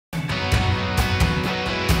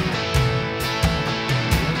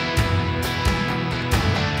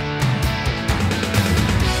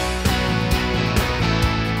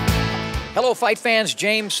Hello, fight fans.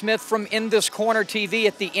 James Smith from In This Corner TV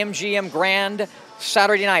at the MGM Grand.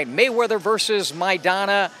 Saturday night, Mayweather versus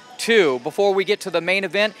Maidana 2. Before we get to the main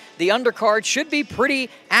event, the undercard should be pretty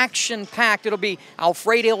action-packed. It'll be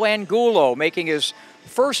Alfredo Angulo making his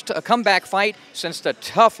first comeback fight since the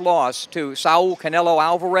tough loss to Saul Canelo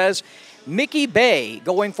Alvarez. Mickey Bey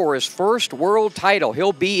going for his first world title.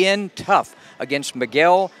 He'll be in tough against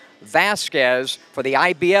Miguel Vasquez for the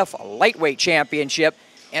IBF lightweight championship.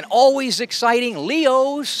 And always exciting,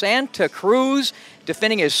 Leo Santa Cruz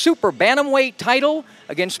defending his super bantamweight title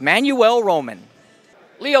against Manuel Roman.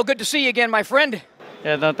 Leo, good to see you again, my friend.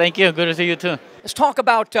 Yeah, no, thank you. Good to see you too. Let's talk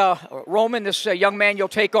about Roman, this young man you'll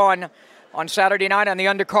take on Saturday night on the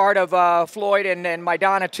undercard of Floyd and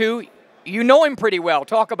Maidana 2. You know him pretty well.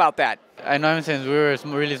 Talk about that. I know him since we were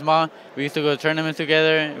really small. We used to go to tournaments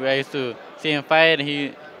together. I used to see him fight,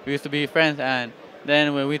 and we used to be friends. And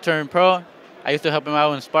then when we turned pro, I used to help him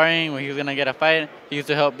out in sparring. When he was going to get a fight, he used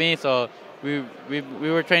to help me. So we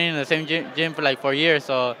were training in the same gym for like 4 years.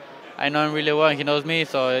 So I know him really well, and he knows me.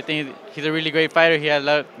 So I think he's a really great fighter. He has a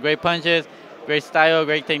lot of great punches, great style,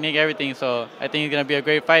 great technique, everything. So I think it's going to be a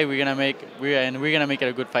great fight. We're going to make it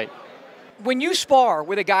a good fight. When you spar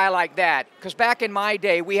with a guy like that, because back in my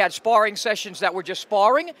day, we had sparring sessions that were just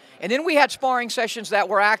sparring, and then we had sparring sessions that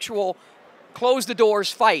were actual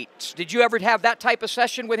close-the-doors fights. Did you ever have that type of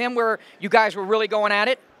session with him where you guys were really going at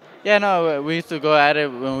it? Yeah, no, we used to go at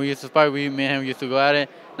it when we used to spar. Me and him used to go at it.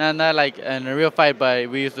 Not like in a real fight, but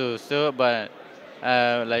we used to still, but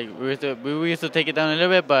like we used to take it down a little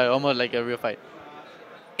bit, but almost like a real fight.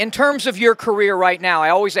 In terms of your career right now, I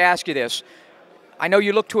always ask you this. I know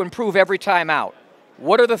you look to improve every time out.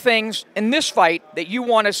 What are the things in this fight that you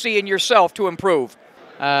want to see in yourself to improve?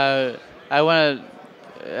 I want to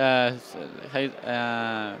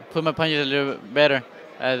put my punches a little bit better,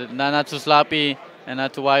 not too sloppy and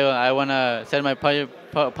not too wild. I want to set my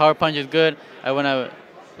power punches good. I want to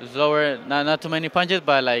lower, not too many punches,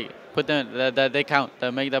 but like put them that they count,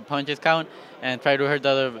 that make the punches count, and try to hurt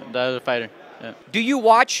the other fighter. Yeah. Do you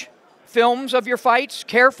watch films of your fights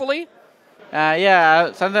carefully?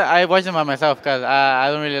 Yeah, sometimes I watch them by myself because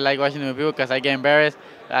I don't really like watching them with people because I get embarrassed.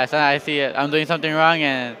 Sometimes I see I'm doing something wrong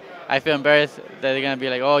and I feel embarrassed that they're going to be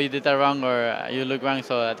like, oh, you did that wrong or you look wrong.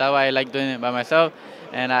 So that's why I like doing it by myself,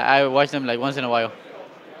 and I watch them like once in a while.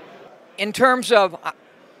 In terms of,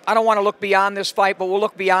 I don't want to look beyond this fight, but we'll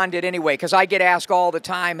look beyond it anyway, because I get asked all the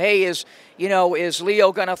time, hey, is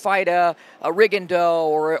Leo going to fight a Rigondeaux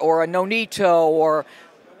or a Nonito? Or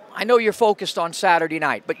I know you're focused on Saturday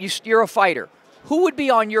night, but you're a fighter. Who would be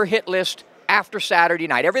on your hit list after Saturday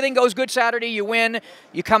night? Everything goes good Saturday, you win,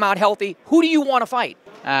 you come out healthy. Who do you want to fight?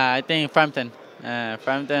 I think Frampton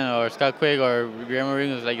or Scott Quigg or Guillermo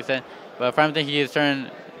Rigondeaux, like you said. But Frampton, he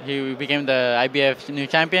became the IBF new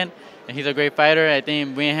champion, and he's a great fighter. I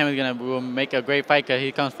think me and him will make a great fight because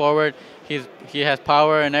he comes forward. He has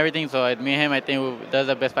power and everything. So me and him, I think that's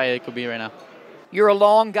the best fight it could be right now. You're a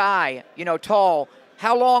long guy, tall.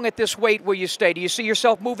 How long at this weight will you stay? Do you see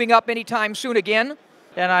yourself moving up anytime soon again?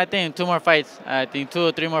 Yeah, no, I think 2 more fights. I think 2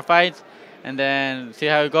 or 3 more fights, and then see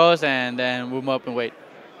how it goes, and then move up in weight.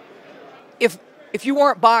 If you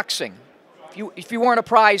weren't boxing, if you weren't a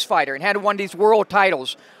prize fighter and had one of these world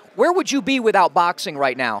titles, where would you be without boxing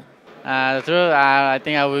right now? The truth, I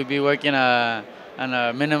think I would be working on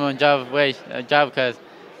a minimum wage job because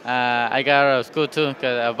I got out of school too.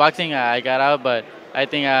 Because boxing, I got out, but I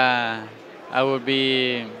think I would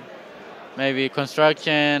be maybe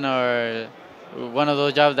construction or one of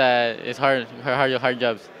those jobs that is hard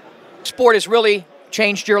jobs. Sport has really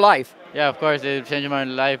changed your life. Yeah, of course, it changed my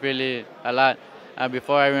life really a lot.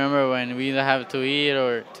 Before, I remember when we didn't have to eat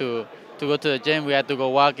or to go to the gym, we had to go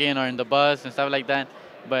walking or in the bus and stuff like that.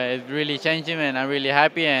 But it really changed him, and I'm really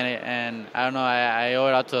happy. And I don't know, I owe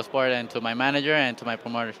it all to the sport and to my manager and to my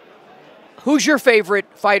promoters. Who's your favorite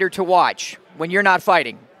fighter to watch when you're not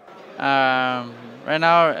fighting? Right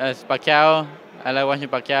now, it's Pacquiao. I like watching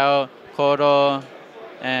Pacquiao, Cotto,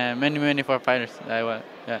 and many fighters. Yeah.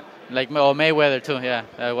 Like Mayweather too. Yeah,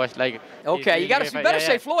 I watched like. Okay, you better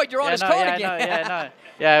say Floyd. You're on his card again.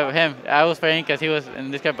 Yeah, him. I was fighting because he was in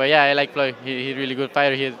this card. But yeah, I like Floyd. He's a really good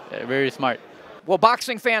fighter. He's very smart. Well,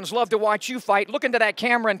 boxing fans love to watch you fight. Look into that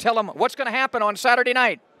camera and tell them what's going to happen on Saturday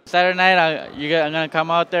night. Saturday night, I'm going to come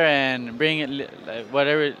out there and bring what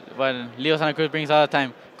Leo Santa Cruz brings all the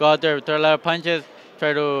time. Go out there, throw a lot of punches,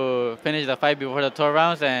 try to finish the fight before the 12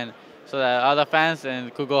 rounds, and so that other fans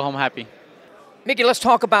could go home happy. Mickey, let's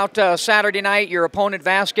talk about Saturday night. Your opponent,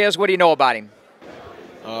 Vasquez, what do you know about him?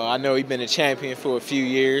 I know he's been a champion for a few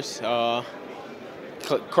years.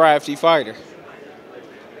 Crafty fighter.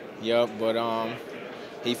 Yep, but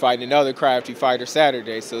he fighting another crafty fighter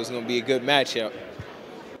Saturday, so it's going to be a good matchup.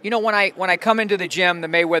 You know, when I come into the gym, the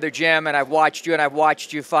Mayweather gym, and I've watched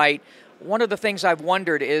you fight, one of the things I've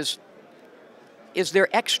wondered is there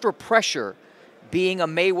extra pressure being a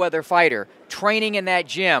Mayweather fighter, training in that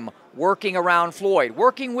gym, working around Floyd,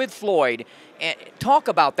 working with Floyd? And talk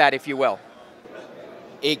about that, if you will.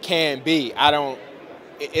 It can be.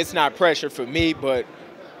 It's not pressure for me, but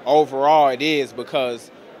overall it is,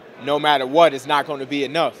 because no matter what, it's not going to be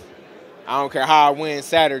enough. I don't care how I win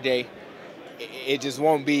Saturday. It just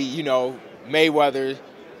won't be, you know, Mayweather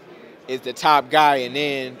is the top guy, and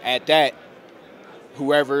then at that,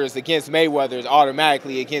 whoever is against Mayweather is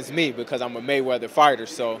automatically against me because I'm a Mayweather fighter.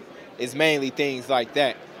 So it's mainly things like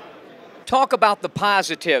that. Talk about the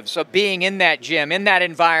positives of being in that gym, in that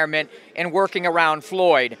environment, and working around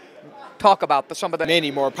Floyd. Talk about some of the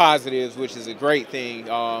many more positives, which is a great thing.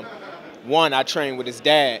 One, I train with his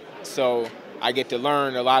dad, so I get to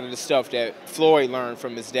learn a lot of the stuff that Floyd learned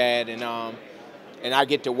from his dad, and I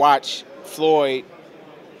get to watch Floyd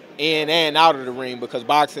in and out of the ring, because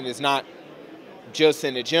boxing is not just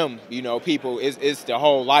in the gym. You know, people, it's the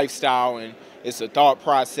whole lifestyle, and it's a thought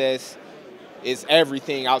process. It's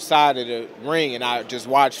everything outside of the ring, and I just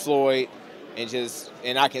watch Floyd,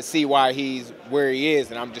 and I can see why he's where he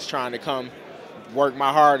is, and I'm just trying to work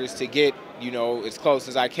my hardest to get, you know, as close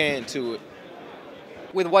as I can to it.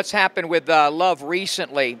 With what's happened with Love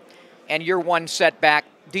recently, and your one setback,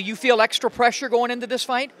 do you feel extra pressure going into this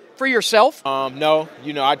fight for yourself? No,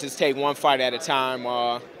 you know, I just take one fight at a time.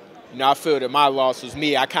 You know, I feel that my loss was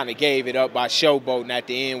me. I kind of gave it up by showboating at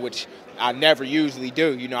the end, which I never usually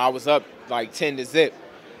do. You know, I was up like 10-0.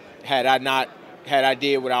 Had I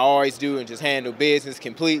did what I always do and just handle business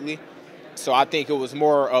completely. So I think it was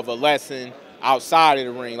more of a lesson outside of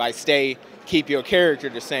the ring, like keep your character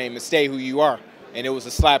the same and stay who you are. And it was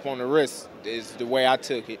a slap on the wrist is the way I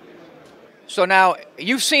took it. So now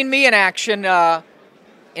you've seen me in action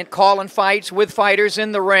in calling fights with fighters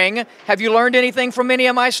in the ring. Have you learned anything from any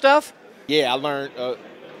of my stuff? Yeah, I learned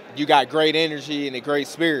you got great energy and a great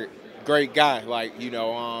spirit. Great guy. Like, you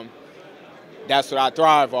know, that's what I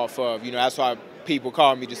thrive off of. You know, that's why people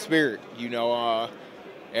call me the Spirit. You know,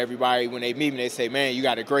 everybody, when they meet me, they say, man, you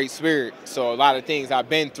got a great spirit. So a lot of things I've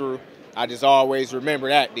been through, I just always remember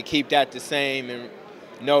that, to keep that the same and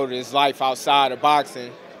know there's life outside of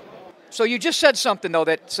boxing. So you just said something, though,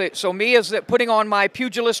 so me is that putting on my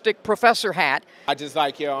pugilistic professor hat. I just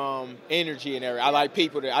like your energy and everything. I like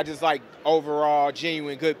people I just like overall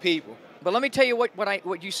genuine good people. But let me tell you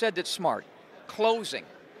what you said that's smart. Closing.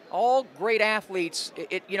 All great athletes,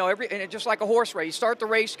 you know, just like a horse race, you start the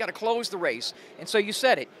race, you got to close the race. And so you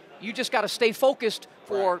said it. You just got to stay focused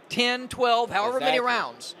for right. 10, 12, however many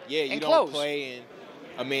rounds. Yeah, you and don't close. Play. And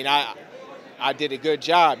I mean, I did a good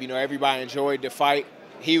job. You know, everybody enjoyed the fight.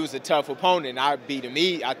 He was a tough opponent. I beat him.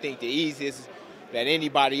 I think the easiest that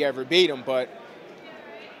anybody ever beat him. But,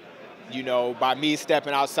 you know, by me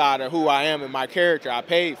stepping outside of who I am and my character, I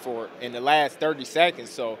paid for it in the last 30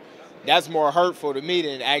 seconds. So that's more hurtful to me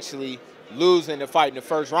than actually losing the fight in the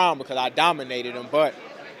first round, because I dominated him. But,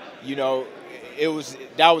 you know,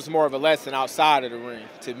 that was more of a lesson outside of the ring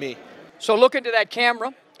to me. So look into that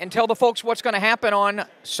camera and tell the folks what's going to happen on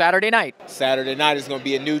Saturday night. Saturday night is going to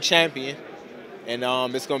be a new champion, and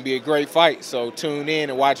it's going to be a great fight. So tune in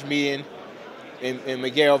and watch me and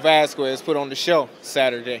Miguel Vasquez put on the show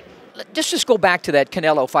Saturday. Let's just go back to that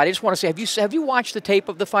Canelo fight. I just want to say, have you watched the tape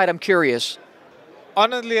of the fight? I'm curious.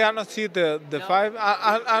 Honestly, I don't see the fight.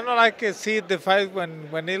 I don't like to see the fight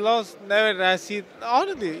when he lost. Never I see.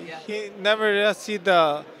 Honestly, he never I see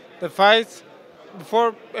the fights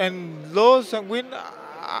before and lose and win.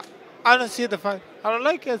 I don't see the fight. I don't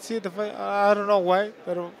like to see the fight. I don't know why.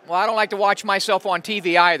 Well, I don't like to watch myself on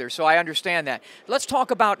TV either, so I understand that. Let's talk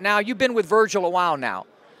about now. You've been with Virgil a while now.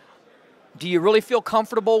 Do you really feel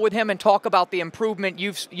comfortable with him, and talk about the improvement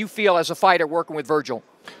you feel as a fighter working with Virgil?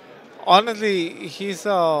 Honestly, he's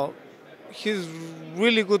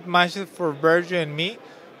really good match for Virgil and me.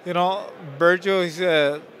 You know, Virgil is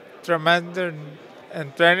a tremendous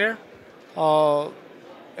trainer,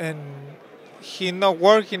 and he not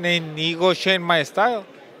working and he go change my style.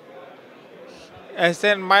 I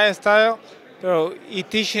said my style, so he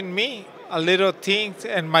teaching me a little things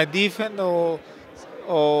and my defense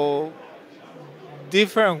or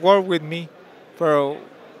different work with me for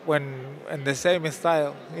when in the same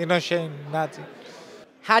style, you know, change nothing.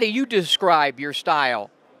 How do you describe your style?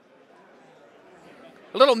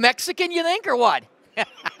 A little Mexican, you think, or what?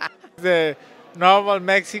 The normal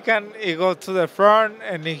Mexican, he go to the front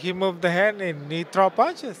and he move the hand and he throw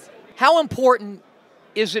punches. How important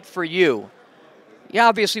is it for you? You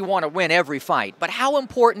obviously want to win every fight, but how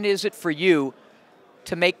important is it for you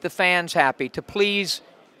to make the fans happy, to please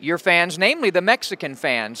your fans, namely the Mexican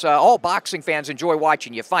fans? All boxing fans enjoy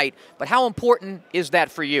watching you fight, but how important is that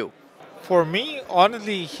for you? For me,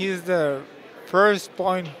 honestly, he's the first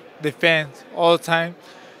point defense all the time.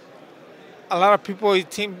 A lot of people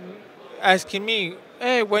team asking me,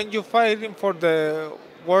 "Hey, when you fighting for the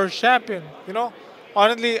world champion?" You know,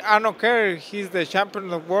 honestly, I don't care if he's the champion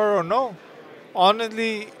of the world or no.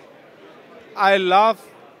 Honestly, I love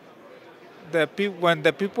the people when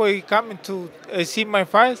the people coming to see my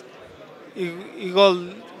fights. He go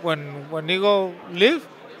when he go live,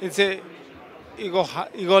 it's a he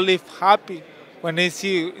go live happy when they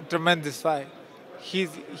see a tremendous fight. He's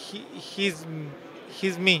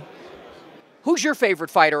me. Who's your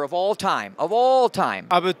favorite fighter of all time? Of all time?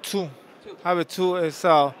 I have two. I have two. It's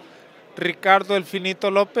Ricardo El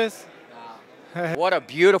Finito Lopez. What a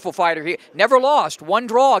beautiful fighter. He never lost. One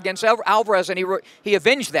draw against Alvarez, and he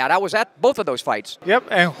avenged that. I was at both of those fights. Yep,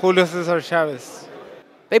 and Julio Cesar Chavez.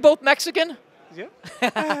 They both Mexican? Yep.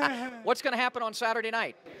 What's going to happen on Saturday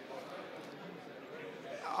night?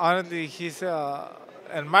 Honestly, he's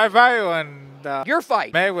in my bio and Your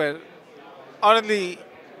fight. Mayweather. Honestly,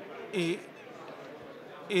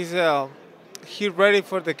 he's ready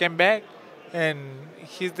for the comeback, and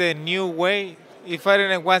he's the new way. He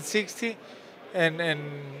fighting at 160, and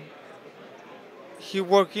he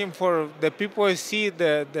working for the people who see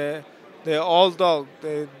the old dog,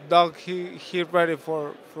 the dog he ready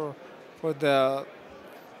for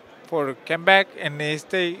comeback, and he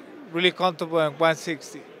stay really comfortable at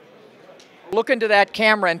 160. Look into that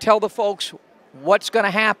camera and tell the folks what's going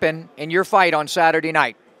to happen in your fight on Saturday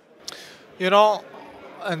night. You know,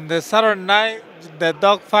 on the Saturday night, the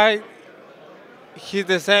dog fight, he's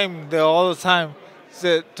the same all the time. It's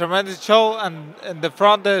a tremendous show, and in the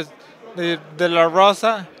front, the De La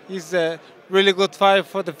Rosa is a really good fight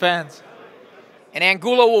for the fans. And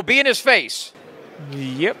Angulo will be in his face.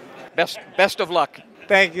 Yep. Best of luck.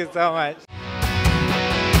 Thank you so much.